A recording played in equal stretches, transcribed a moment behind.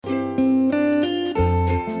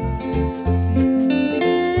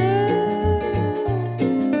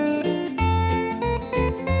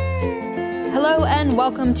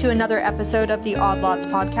everyone. Welcome to another episode of the Odd Lots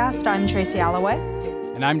podcast. I'm Tracy Alloway.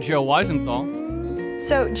 And I'm Joe Weisenthal.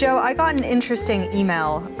 So, Joe, I got an interesting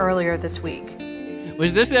email earlier this week.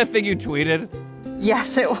 Was this that thing you tweeted?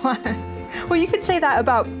 Yes, it was. Well, you could say that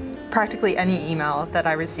about practically any email that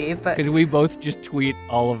I receive, but... Because we both just tweet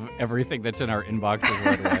all of everything that's in our inboxes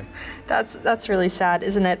right away. That's really sad,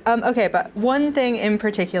 isn't it? Okay, but one thing in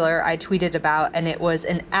particular I tweeted about, and it was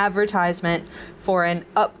an advertisement for an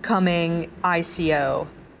upcoming ICO,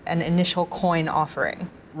 an initial coin offering.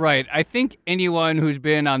 Right. I think anyone who's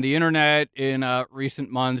been on the internet in recent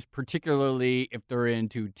months, particularly if they're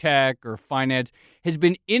into tech or finance, has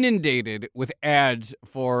been inundated with ads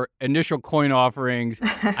for initial coin offerings.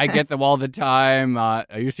 I get them all the time. I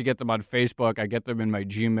used to get them on Facebook. I get them in my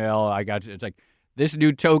Gmail. It's like this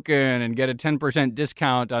new token and get a 10%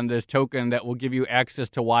 discount on this token that will give you access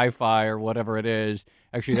to Wi-Fi or whatever it is.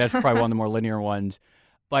 Actually, that's probably one of the more linear ones.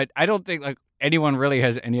 But I don't think anyone really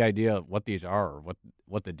has any idea what these are or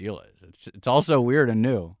what the deal is. It's also weird and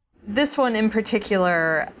new. This one in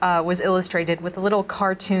particular was illustrated with a little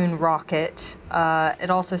cartoon rocket. It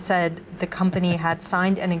also said the company had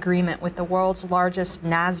signed an agreement with the world's largest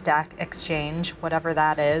NASDAQ exchange, whatever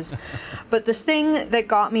that is. But the thing that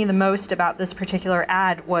got me the most about this particular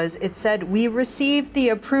ad was it said, "We received the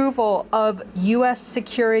approval of U.S.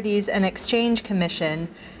 Securities and Exchange Commission,"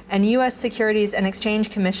 and U.S. Securities and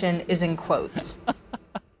Exchange Commission is in quotes.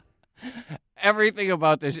 Everything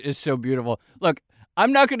about this is so beautiful. Look,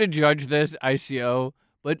 I'm not going to judge this ICO,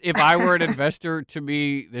 but if I were an investor, to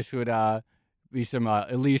me, this would be some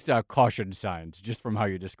at least caution signs just from how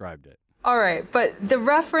you described it. All right, but the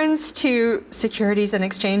reference to Securities and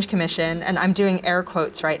Exchange Commission, and I'm doing air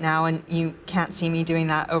quotes right now, and you can't see me doing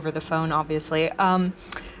that over the phone, obviously,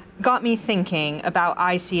 got me thinking about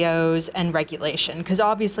ICOs and regulation, because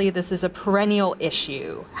obviously this is a perennial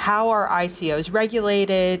issue. How are ICOs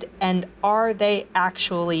regulated, and are they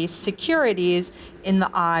actually securities in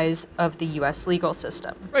the eyes of the U.S. legal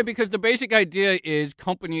system? Right, because the basic idea is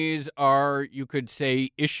companies are, you could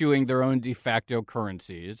say, issuing their own de facto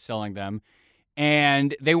currencies, selling them,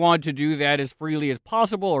 and they want to do that as freely as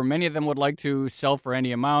possible, or many of them would like to sell for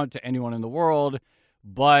any amount to anyone in the world.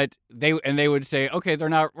 But they would say, okay, we're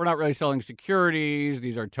not really selling securities.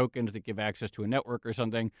 These are tokens that give access to a network or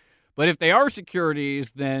something. But if they are securities,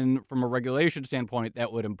 then from a regulation standpoint,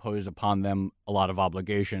 that would impose upon them a lot of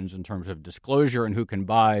obligations in terms of disclosure and who can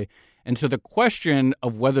buy. And so the question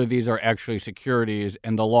of whether these are actually securities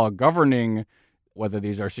and the law governing whether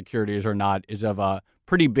these are securities or not is of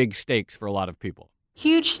pretty big stakes for a lot of people.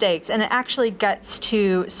 Huge stakes, and it actually gets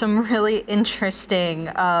to some really interesting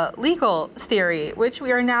legal theory, which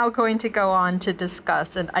we are now going to go on to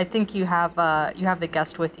discuss. And I think you have the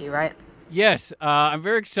guest with you, right? Yes, I'm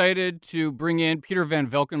very excited to bring in Peter van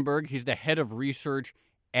Valkenburgh. He's the head of research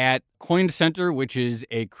at Coin Center, which is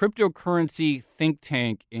a cryptocurrency think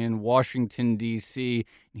tank in Washington, D.C.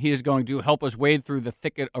 He is going to help us wade through the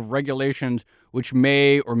thicket of regulations which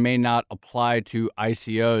may or may not apply to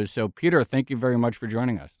ICOs. So, Peter, thank you very much for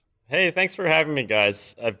joining us. Hey, thanks for having me,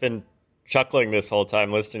 guys. I've been chuckling this whole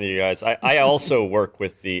time listening to you guys. I also work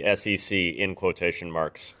with the SEC in quotation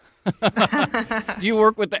marks. Do you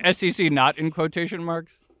work with the SEC not in quotation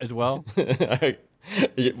marks as well?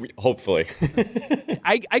 Hopefully.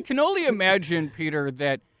 I can only imagine, Peter,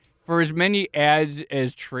 that for as many ads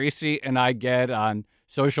as Tracy and I get on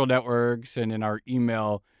social networks and in our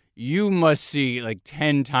email, you must see like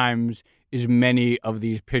 10 times as many of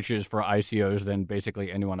these pitches for ICOs than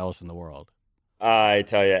basically anyone else in the world. I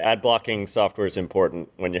tell you, ad blocking software is important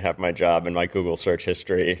when you have my job and my Google search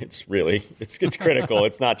history. It's critical.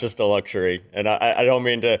 It's not just a luxury. And I don't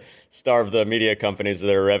mean to starve the media companies of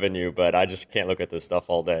their revenue, but I just can't look at this stuff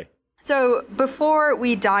all day. So before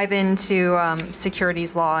we dive into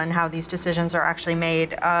securities law and how these decisions are actually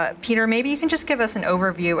made, Peter, maybe you can just give us an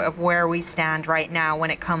overview of where we stand right now when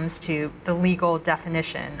it comes to the legal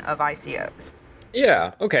definition of ICOs.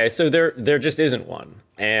 Yeah. Okay. So there just isn't one.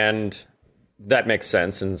 And that makes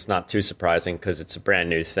sense, and it's not too surprising because it's a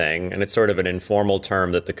brand new thing, and it's sort of an informal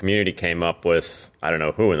term that the community came up with. I don't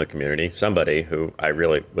know who in the community, somebody who I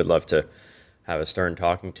really would love to have a stern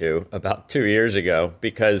talking to about 2 years ago,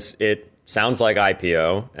 because it sounds like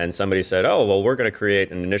IPO, and somebody said, oh, well, we're going to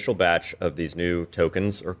create an initial batch of these new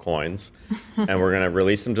tokens or coins, and we're going to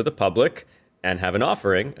release them to the public and have an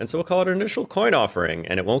offering, and so we'll call it an initial coin offering,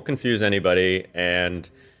 and it won't confuse anybody,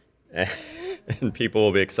 and people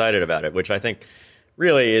will be excited about it, which I think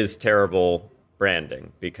really is terrible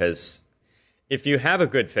branding, because if you have a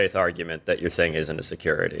good faith argument that your thing isn't a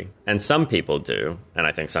security, and some people do, and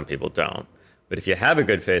I think some people don't, But if you have a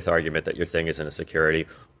good faith argument that your thing isn't a security,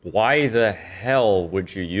 why the hell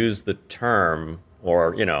would you use the term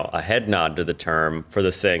or, a head nod to the term for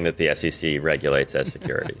the thing that the SEC regulates as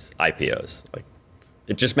securities, IPOs?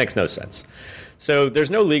 It just makes no sense. So there's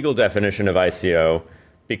no legal definition of ICO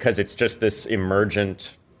because it's just this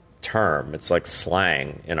emergent term. It's like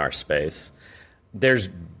slang in our space. There's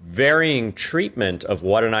varying treatment of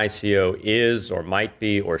what an ICO is or might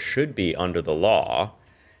be or should be under the law.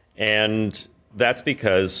 And that's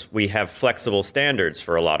because we have flexible standards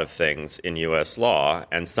for a lot of things in U.S. law,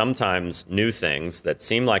 and sometimes new things that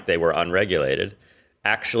seem like they were unregulated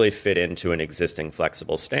actually fit into an existing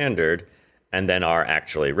flexible standard and then are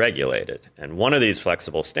actually regulated. And one of these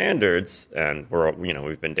flexible standards, and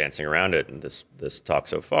we've been dancing around it in this talk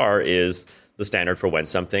so far, is the standard for when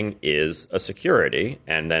something is a security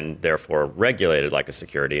and then therefore regulated like a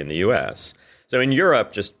security in the U.S. So in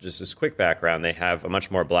Europe, just this quick background, they have a much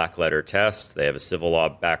more black letter test. They have a civil law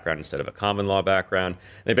background instead of a common law background.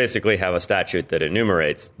 They basically have a statute that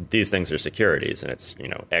enumerates these things are securities, and it's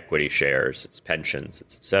equity shares, it's pensions,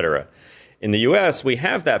 it's et cetera. In the U.S., we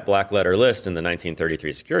have that black letter list in the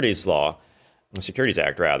 1933 Securities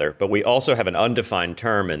Act, rather, but we also have an undefined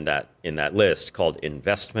term in that list called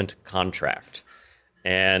investment contract.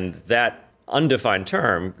 And that undefined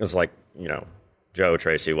term is like, Joe,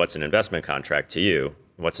 Tracy, what's an investment contract to you?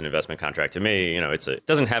 What's an investment contract to me? It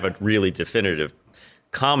doesn't have a really definitive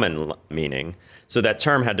common meaning. So that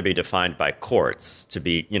term had to be defined by courts to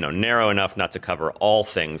be, narrow enough not to cover all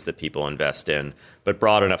things that people invest in, but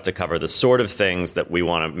broad enough to cover the sort of things that we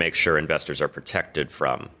want to make sure investors are protected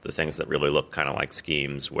from, the things that really look kind of like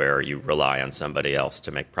schemes where you rely on somebody else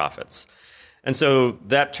to make profits. And so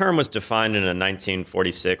that term was defined in a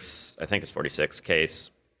 1946, I think it's 46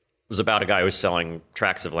 case. It was about a guy who was selling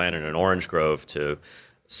tracts of land in an orange grove to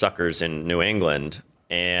suckers in New England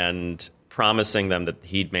and promising them that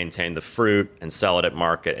he'd maintain the fruit and sell it at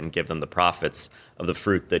market and give them the profits of the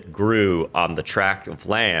fruit that grew on the tract of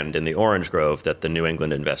land in the orange grove that the New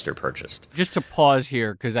England investor purchased. Just to pause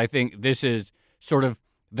here, because I think this is sort of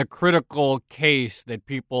the critical case that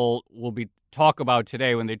people will talk about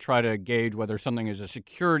today when they try to gauge whether something is a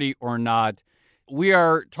security or not. We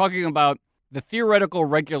are talking about the theoretical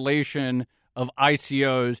regulation of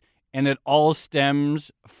ICOs, and it all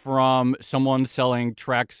stems from someone selling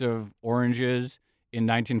tracts of oranges in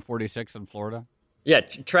 1946 in Florida? Yeah,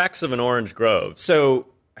 tracts of an orange grove. So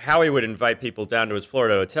Howie would invite people down to his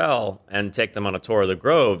Florida hotel and take them on a tour of the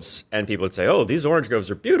groves, and people would say, oh, these orange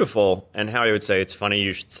groves are beautiful. And Howie would say, it's funny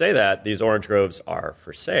you should say that. These orange groves are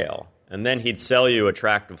for sale. And then he'd sell you a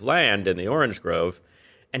tract of land in the orange grove.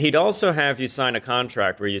 And he'd also have you sign a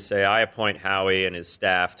contract where you say, I appoint Howie and his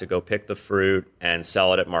staff to go pick the fruit and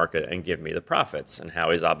sell it at market and give me the profits. And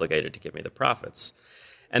Howie's obligated to give me the profits.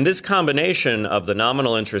 And this combination of the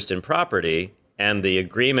nominal interest in property and the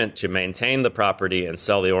agreement to maintain the property and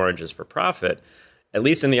sell the oranges for profit, at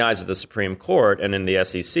least in the eyes of the Supreme Court and in the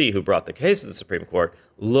SEC, who brought the case to the Supreme Court,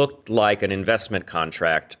 looked like an investment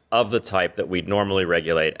contract of the type that we'd normally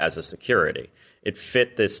regulate as a security. It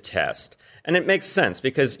fit this test. And it makes sense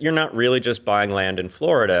because you're not really just buying land in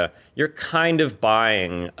Florida. You're kind of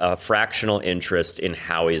buying a fractional interest in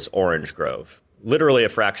Howie's orange grove. Literally a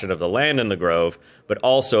fraction of the land in the grove, but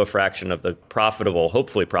also a fraction of the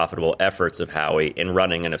hopefully profitable efforts of Howie in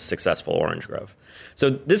running in a successful orange grove. So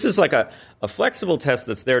this is like a flexible test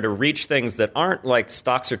that's there to reach things that aren't like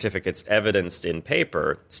stock certificates evidenced in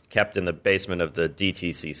paper, kept in the basement of the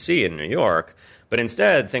DTCC in New York, but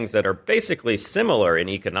instead things that are basically similar in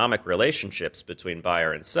economic relationships between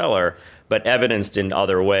buyer and seller, but evidenced in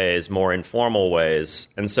other ways, more informal ways.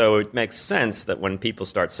 And so it makes sense that when people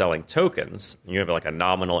start selling tokens, you have like a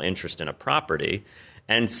nominal interest in a property,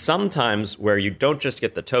 and sometimes where you don't just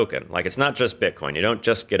get the token, like it's not just Bitcoin, you don't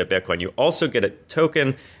just get a Bitcoin, you also get a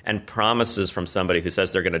token and promises from somebody who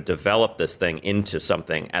says they're going to develop this thing into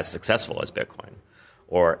something as successful as Bitcoin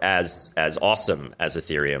or as awesome as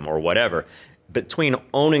Ethereum or whatever. Between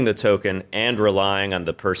owning the token and relying on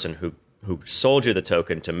the person who sold you the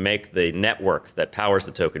token to make the network that powers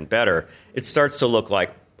the token better, it starts to look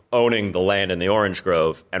like owning the land in the orange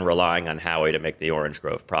grove and relying on Howie to make the orange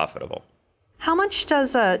grove profitable. How much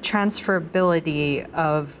does transferability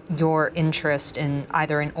of your interest in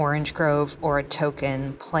either an orange grove or a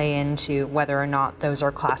token play into whether or not those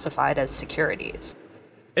are classified as securities?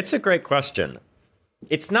 It's a great question.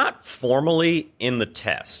 It's not formally in the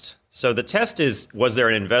test. So the test is, was there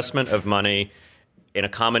an investment of money in a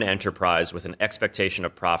common enterprise with an expectation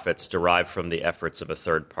of profits derived from the efforts of a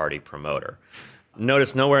third-party promoter?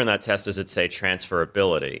 Notice nowhere in that test does it say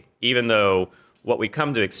transferability, even though what we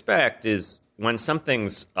come to expect is when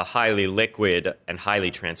something's a highly liquid and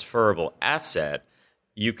highly transferable asset,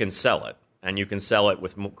 you can sell it. And you can sell it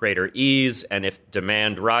with greater ease. And if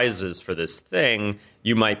demand rises for this thing,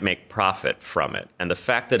 you might make profit from it. And the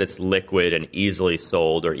fact that it's liquid and easily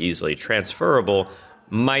sold or easily transferable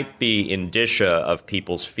might be indicia of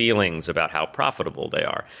people's feelings about how profitable they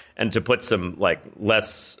are. And to put some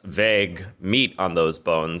less vague meat on those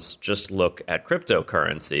bones, just look at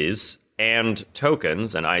cryptocurrencies and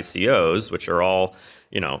tokens and ICOs, which are all,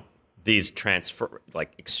 these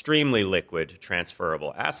extremely liquid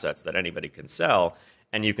transferable assets that anybody can sell,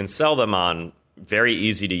 and you can sell them on very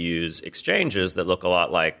easy to use exchanges that look a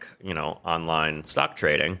lot like, online stock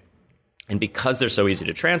trading. And because they're so easy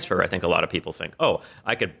to transfer, I think a lot of people think, oh,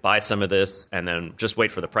 I could buy some of this and then just wait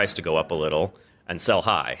for the price to go up a little and sell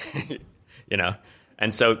high,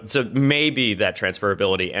 And so maybe that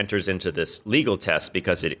transferability enters into this legal test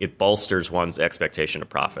because it bolsters one's expectation of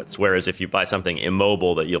profits. Whereas if you buy something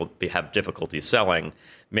immobile that you'll have difficulty selling,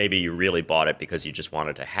 maybe you really bought it because you just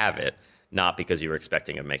wanted to have it, not because you were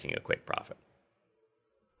expecting of making a quick profit.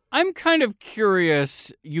 I'm kind of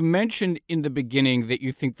curious. You mentioned in the beginning that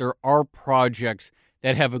you think there are projects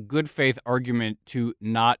that have a good faith argument to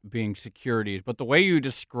not being securities. But the way you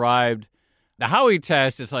described the Howey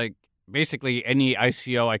test, it's like, basically, any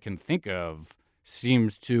ICO I can think of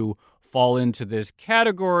seems to fall into this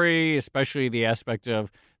category, especially the aspect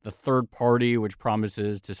of the third party, which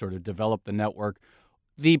promises to sort of develop the network.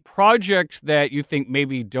 The projects that you think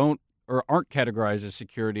maybe don't or aren't categorized as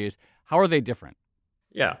securities, how are they different?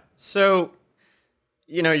 Yeah. So,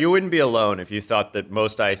 you wouldn't be alone if you thought that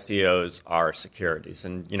most ICOs are securities.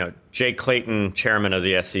 And, Jay Clayton, chairman of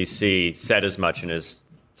the SEC, said as much in his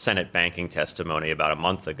Senate banking testimony about a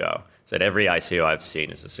month ago. Said every ICO I've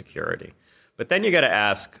seen is a security. But then you got to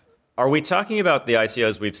ask, are we talking about the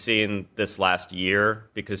ICOs we've seen this last year?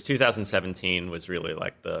 Because 2017 was really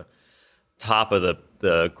like the top of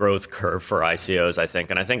the growth curve for ICOs, I think.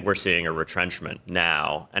 And I think we're seeing a retrenchment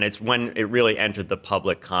now. And it's when it really entered the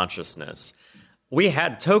public consciousness. We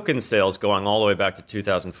had token sales going all the way back to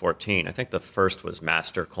 2014. I think the first was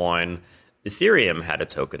Mastercoin. Ethereum had a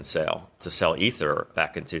token sale to sell Ether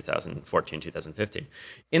back in 2014, 2015.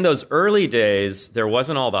 In those early days, there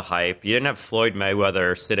wasn't all the hype. You didn't have Floyd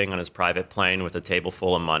Mayweather sitting on his private plane with a table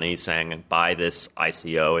full of money saying, buy this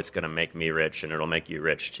ICO, it's going to make me rich and it'll make you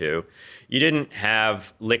rich too. You didn't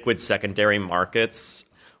have liquid secondary markets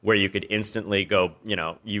where you could instantly go,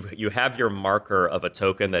 you have your marker of a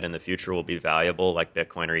token that in the future will be valuable, like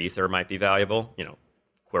Bitcoin or Ether might be valuable,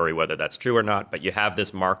 query whether that's true or not, but you have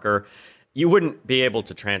this marker. You wouldn't be able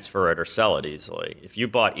to transfer it or sell it easily. If you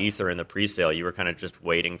bought Ether in the pre-sale, you were kind of just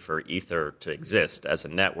waiting for Ether to exist as a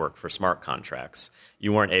network for smart contracts.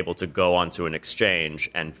 You weren't able to go onto an exchange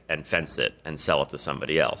and fence it and sell it to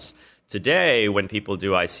somebody else. Today, when people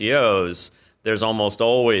do ICOs, there's almost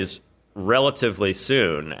always relatively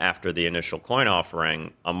soon after the initial coin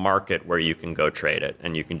offering, a market where you can go trade it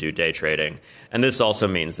and you can do day trading. And this also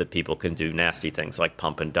means that people can do nasty things like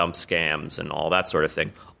pump and dump scams and all that sort of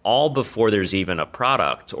thing, all before there's even a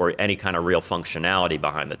product or any kind of real functionality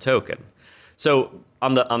behind the token. So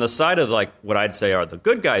on the side of what I'd say are the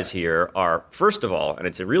good guys here are, first of all, and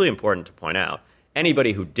it's really important to point out,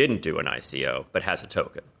 anybody who didn't do an ICO but has a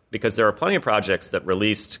token. Because there are plenty of projects that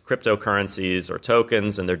released cryptocurrencies or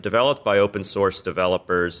tokens, and they're developed by open source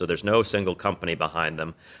developers, so there's no single company behind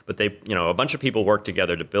them. But a bunch of people work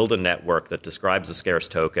together to build a network that describes a scarce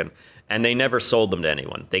token, and they never sold them to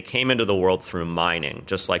anyone. They came into the world through mining,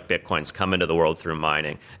 just like Bitcoin's come into the world through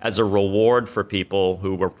mining, as a reward for people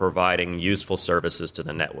who were providing useful services to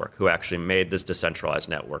the network, who actually made this decentralized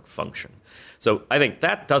network function. So I think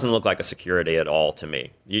that doesn't look like a security at all to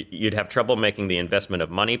me. You'd have trouble making the investment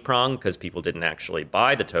of money prong because people didn't actually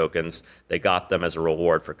buy the tokens. They got them as a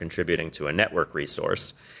reward for contributing to a network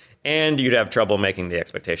resource. And you'd have trouble making the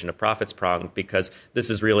expectation of profits prong because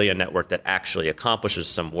this is really a network that actually accomplishes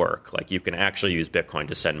some work. Like you can actually use Bitcoin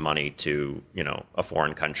to send money to, a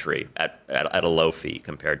foreign country at a low fee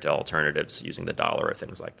compared to alternatives using the dollar or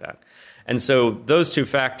things like that. And so those two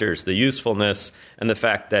factors, the usefulness and the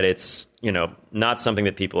fact that it's, not something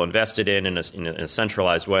that people invested in a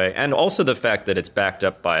centralized way, and also the fact that it's backed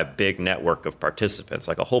up by a big network of participants,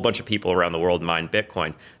 like a whole bunch of people around the world mine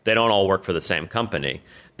Bitcoin. They don't all work for the same company.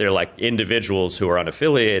 They're like individuals who are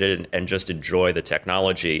unaffiliated and just enjoy the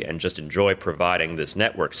technology and just enjoy providing this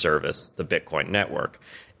network service, the Bitcoin network.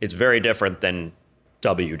 It's very different than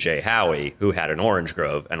W.J. Howey, who had an orange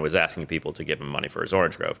grove and was asking people to give him money for his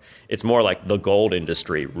orange grove. It's more like the gold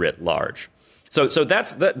industry writ large. So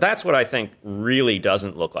that's what I think really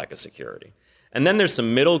doesn't look like a security. And then there's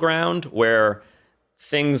some middle ground where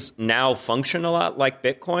things now function a lot like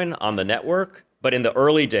Bitcoin on the network, but in the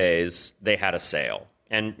early days, they had a sale.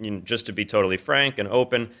 And just to be totally frank and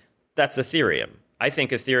open, that's Ethereum. I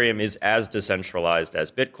think Ethereum is as decentralized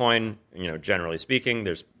as Bitcoin. Generally speaking,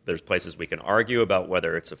 there's places we can argue about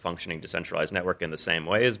whether it's a functioning decentralized network in the same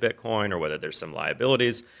way as Bitcoin, or whether there's some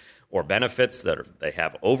liabilities or benefits that they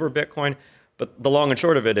have over Bitcoin. But the long and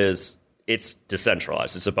short of it is, it's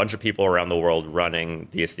decentralized. It's a bunch of people around the world running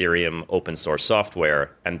the Ethereum open source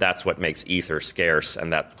software, and that's what makes Ether scarce,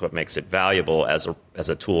 and that's what makes it valuable as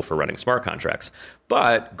a tool for running smart contracts.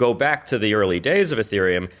 But go back to the early days of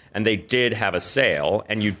Ethereum, and they did have a sale,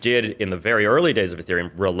 and you did, in the very early days of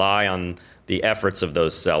Ethereum, rely on the efforts of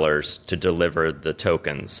those sellers to deliver the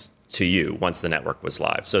tokens to you once the network was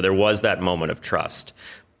live. So there was that moment of trust.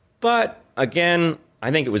 But again,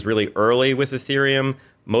 I think it was really early with Ethereum.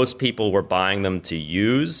 Most people were buying them to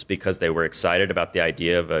use because they were excited about the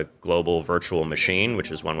idea of a global virtual machine,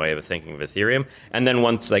 which is one way of thinking of Ethereum. And then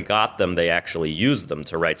once they got them, they actually used them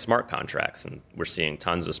to write smart contracts. And we're seeing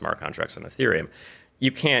tons of smart contracts on Ethereum.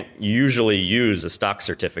 You can't usually use a stock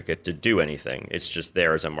certificate to do anything. It's just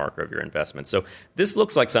there as a marker of your investment. So this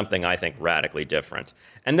looks like something, I think, radically different.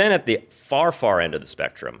 And then at the far, far end of the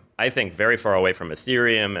spectrum, I think very far away from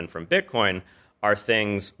Ethereum and from Bitcoin, are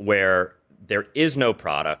things where there is no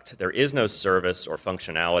product, there is no service or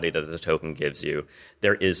functionality that the token gives you.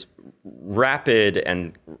 There is rapid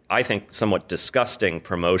and, I think, somewhat disgusting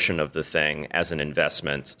promotion of the thing as an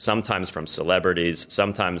investment, sometimes from celebrities,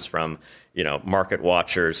 sometimes from market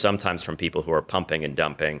watchers, sometimes from people who are pumping and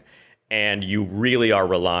dumping. And you really are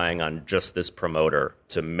relying on just this promoter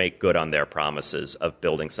to make good on their promises of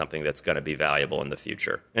building something that's going to be valuable in the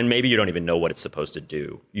future. And maybe you don't even know what it's supposed to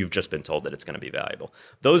do. You've just been told that it's going to be valuable.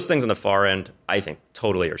 Those things on the far end, I think,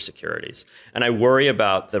 totally are securities. And I worry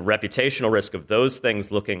about the reputational risk of those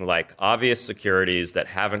things looking like obvious securities that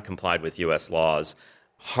haven't complied with U.S. laws,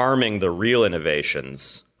 harming the real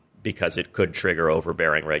innovations because it could trigger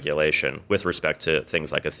overbearing regulation with respect to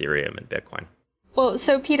things like Ethereum and Bitcoin. Well,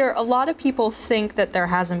 so Peter, a lot of people think that there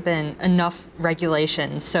hasn't been enough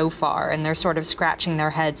regulation so far, and they're sort of scratching their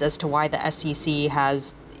heads as to why the SEC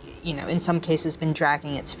has, in some cases been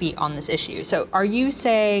dragging its feet on this issue. So are you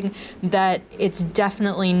saying that it's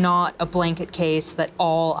definitely not a blanket case that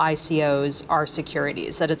all ICOs are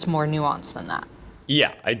securities, that it's more nuanced than that?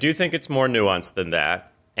 Yeah, I do think it's more nuanced than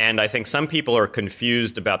that. And I think some people are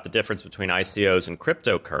confused about the difference between ICOs and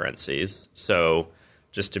cryptocurrencies. So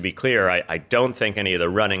just to be clear, I don't think any of the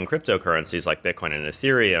running cryptocurrencies like Bitcoin and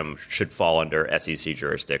Ethereum should fall under SEC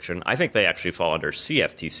jurisdiction. I think they actually fall under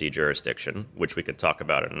CFTC jurisdiction, which we could talk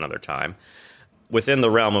about at another time. Within the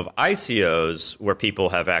realm of ICOs, where people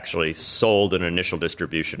have actually sold an initial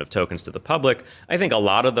distribution of tokens to the public, I think a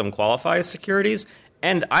lot of them qualify as securities.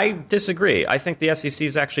 And I disagree. I think the SEC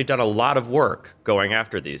has actually done a lot of work going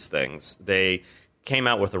after these things. They came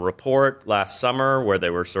out with a report last summer where they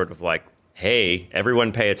were sort of like, hey,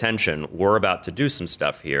 everyone pay attention. We're about to do some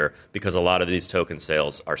stuff here because a lot of these token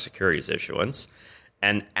sales are securities issuance.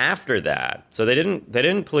 And after that, so they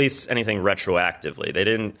didn't police anything retroactively. They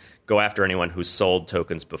didn't go after anyone who sold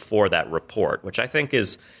tokens before that report, which I think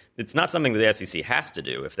it's not something that the SEC has to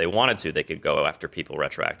do. If they wanted to, they could go after people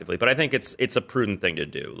retroactively. But I think it's a prudent thing to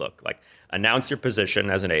do. Look, announce your position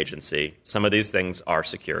as an agency. Some of these things are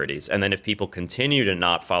securities. And then if people continue to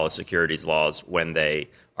not follow securities laws when they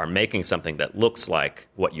are making something that looks like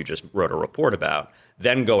what you just wrote a report about,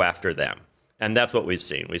 then go after them. And that's what we've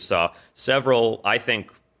seen. We saw several, I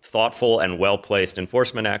think, thoughtful and well-placed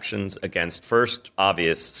enforcement actions against first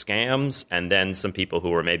obvious scams, and then some people who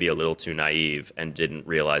were maybe a little too naive and didn't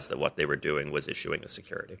realize that what they were doing was issuing a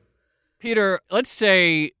security. Peter, let's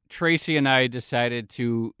say Tracy and I decided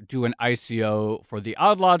to do an ICO for the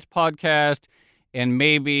Odd Lots podcast, and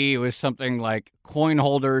maybe it was something like coin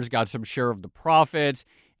holders got some share of the profits,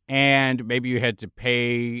 and maybe you had to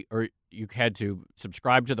pay or you had to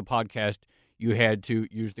subscribe to the podcast. You had to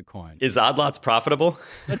use the coin. Is Odd Lots profitable?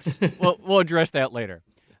 We'll address that later.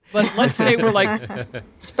 But let's say we're like...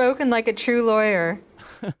 Spoken like a true lawyer.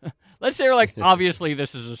 Let's say we're like, obviously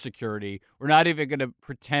this is a security. We're not even going to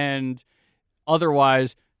pretend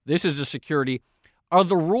otherwise. This is a security. Are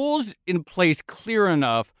the rules in place clear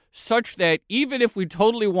enough such that even if we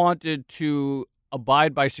totally wanted to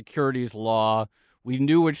abide by securities law, we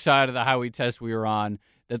knew which side of the highway test we were on,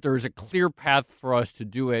 that there's a clear path for us to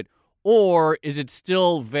do it? Or is it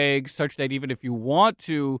still vague such that even if you want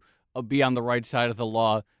to be on the right side of the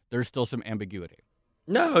law, there's still some ambiguity?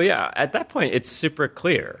 No, yeah. At that point, it's super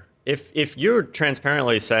clear. If you're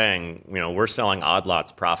transparently saying, we're selling odd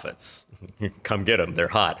lots profits, come get them, they're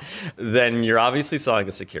hot, then you're obviously selling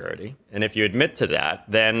a security. And if you admit to that,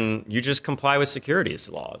 then you just comply with securities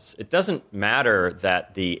laws. It doesn't matter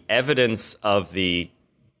that the evidence of the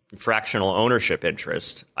fractional ownership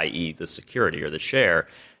interest, i.e. the security or the share,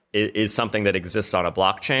 is something that exists on a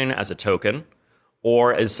blockchain as a token,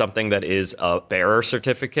 or is something that is a bearer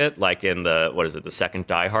certificate, like in the second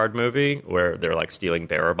Die Hard movie, where they're like stealing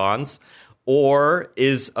bearer bonds, or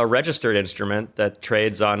is a registered instrument that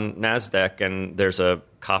trades on NASDAQ and there's a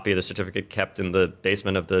copy of the certificate kept in the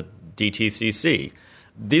basement of the DTCC.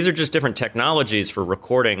 These are just different technologies for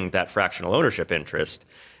recording that fractional ownership interest.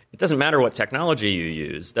 It doesn't matter what technology you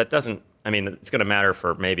use. It's going to matter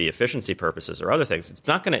for maybe efficiency purposes or other things. It's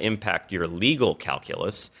not going to impact your legal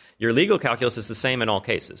calculus. Your legal calculus is the same in all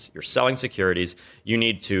cases. You're selling securities. You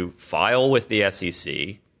need to file with the SEC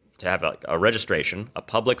to have a registration, a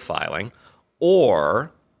public filing,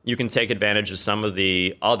 or you can take advantage of some of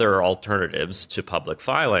the other alternatives to public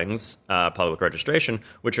filings, public registration,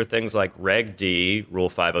 which are things like Reg D, Rule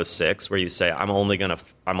 506, where you say, I'm only going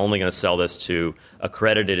to sell this to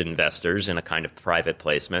accredited investors in a kind of private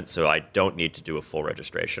placement, so I don't need to do a full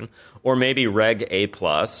registration. Or maybe Reg A+,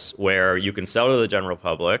 where you can sell to the general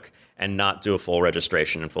public and not do a full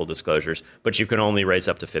registration and full disclosures, but you can only raise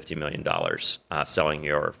up to $50 million selling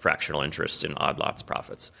your fractional interests in odd lots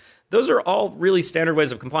profits. Those are all really standard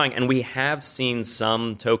ways of complying, and we have seen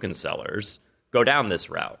some token sellers go down this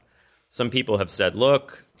route. Some people have said,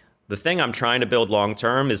 look, the thing I'm trying to build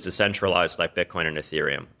long-term is decentralized like Bitcoin and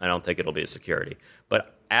Ethereum. I don't think it'll be a security.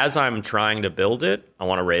 But as I'm trying to build it, I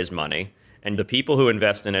want to raise money, and the people who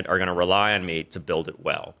invest in it are going to rely on me to build it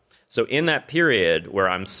well. So in that period where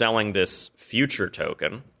I'm selling this future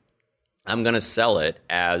token, I'm going to sell it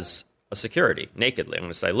as a security, nakedly. I'm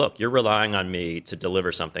going to say, look, you're relying on me to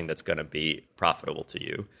deliver something that's going to be profitable to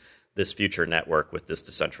you, this future network with this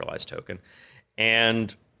decentralized token.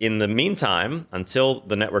 And in the meantime, until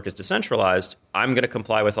the network is decentralized, I'm going to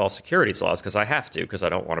comply with all securities laws because I have to, because I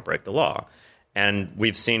don't want to break the law. And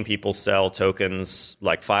we've seen people sell tokens,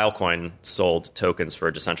 like Filecoin sold tokens for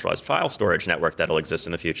a decentralized file storage network that'll exist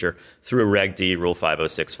in the future through Reg D Rule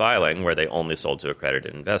 506 filing, where they only sold to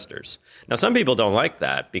accredited investors. Now, some people don't like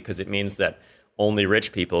that because it means that only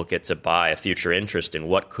rich people get to buy a future interest in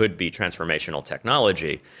what could be transformational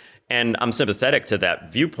technology. And I'm sympathetic to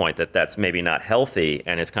that viewpoint that that's maybe not healthy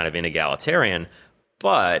and it's kind of inegalitarian.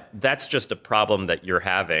 But that's just a problem that you're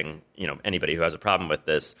having, anybody who has a problem with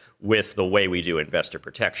this, with the way we do investor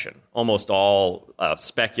protection. Almost all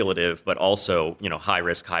speculative, but also, high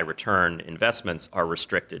risk, high return investments are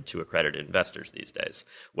restricted to accredited investors these days,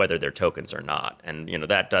 whether they're tokens or not. And,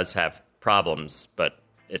 that does have problems, but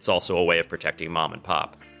it's also a way of protecting mom and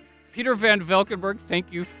pop. Peter van Valkenburgh,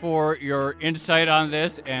 thank you for your insight on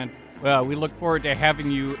this. And we look forward to having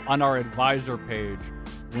you on our advisor page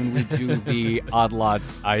when we do the Odd Lots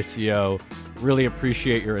ICO. Really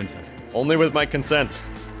appreciate your insight. Only with my consent.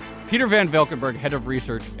 Peter van Valkenburgh, head of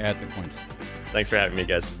research at the Coin. Thanks for having me,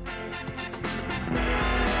 guys.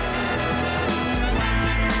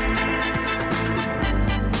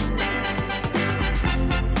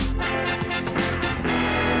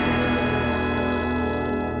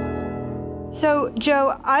 So,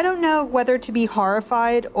 Joe, I don't know whether to be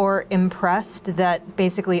horrified or impressed that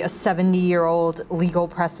basically a 70-year-old legal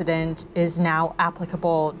precedent is now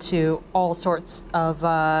applicable to all sorts of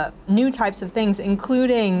new types of things,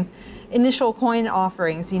 including initial coin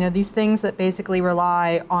offerings, these things that basically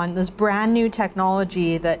rely on this brand new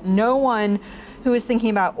technology that no one who was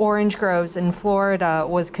thinking about orange groves in Florida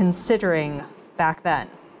was considering back then.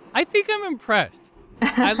 I think I'm impressed.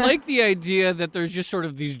 I like the idea that there's just sort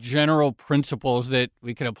of these general principles that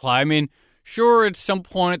we can apply. I mean, sure, at some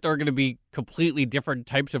point there are going to be completely different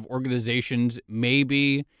types of organizations,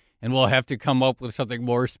 maybe, and we'll have to come up with something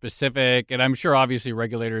more specific. And I'm sure, obviously,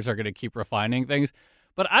 regulators are going to keep refining things.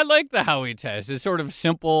 But I like the Howey test. It's sort of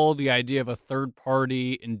simple, the idea of a third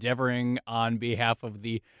party endeavoring on behalf of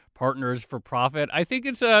the partners for profit. I think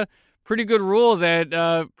it's a pretty good rule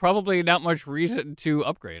that probably not much reason to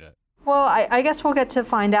upgrade it. Well, I guess we'll get to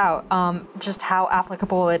find out just how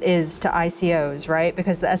applicable it is to ICOs, right?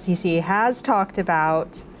 Because the SEC has talked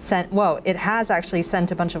about, it has actually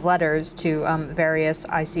sent a bunch of letters to various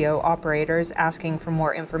ICO operators asking for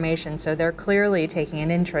more information. So they're clearly taking an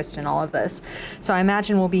interest in all of this. So I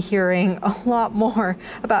imagine we'll be hearing a lot more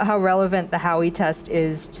about how relevant the Howey test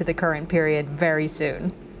is to the current period very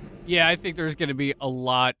soon. Yeah, I think there's going to be a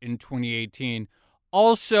lot in 2018.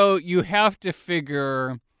 Also, you have to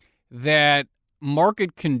figure that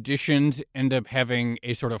market conditions end up having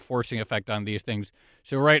a sort of forcing effect on these things.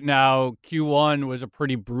 So right now, Q1 was a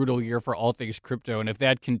pretty brutal year for all things crypto. And if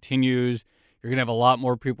that continues, you're going to have a lot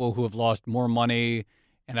more people who have lost more money.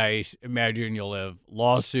 And I imagine you'll have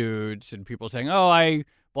lawsuits and people saying, oh, I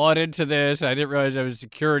bought into this. I didn't realize I was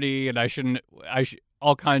security and I shouldn't,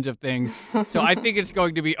 all kinds of things. So I think it's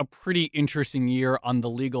going to be a pretty interesting year on the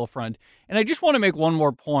legal front. And I just want to make one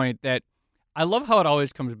more point that I love how it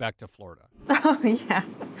always comes back to Florida. Oh, yeah.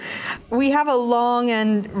 We have a long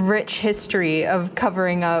and rich history of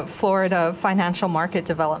covering Florida financial market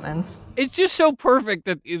developments. It's just so perfect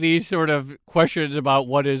that these sort of questions about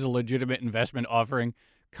what is a legitimate investment offering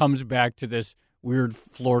comes back to this weird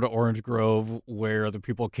Florida orange grove where the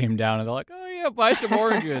people came down and they're like, oh, yeah, buy some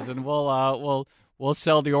oranges and we'll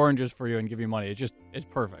sell the oranges for you and give you money. It's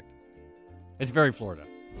perfect. It's very Florida.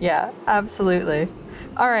 Yeah, absolutely.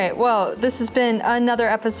 All right. Well, this has been another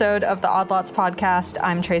episode of the Odd Lots podcast.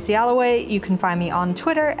 I'm Tracy Alloway. You can find me on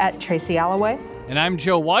Twitter at Tracy Alloway. And I'm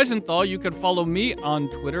Joe Weisenthal. You can follow me on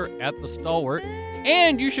Twitter at The Stalwart.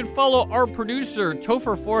 And you should follow our producer,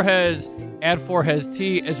 Topher Forhes, at Forhes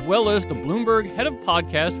T, as well as the Bloomberg head of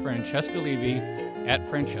podcast, Francesca Levy, at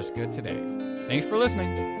Francesca Today. Thanks for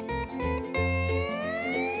listening.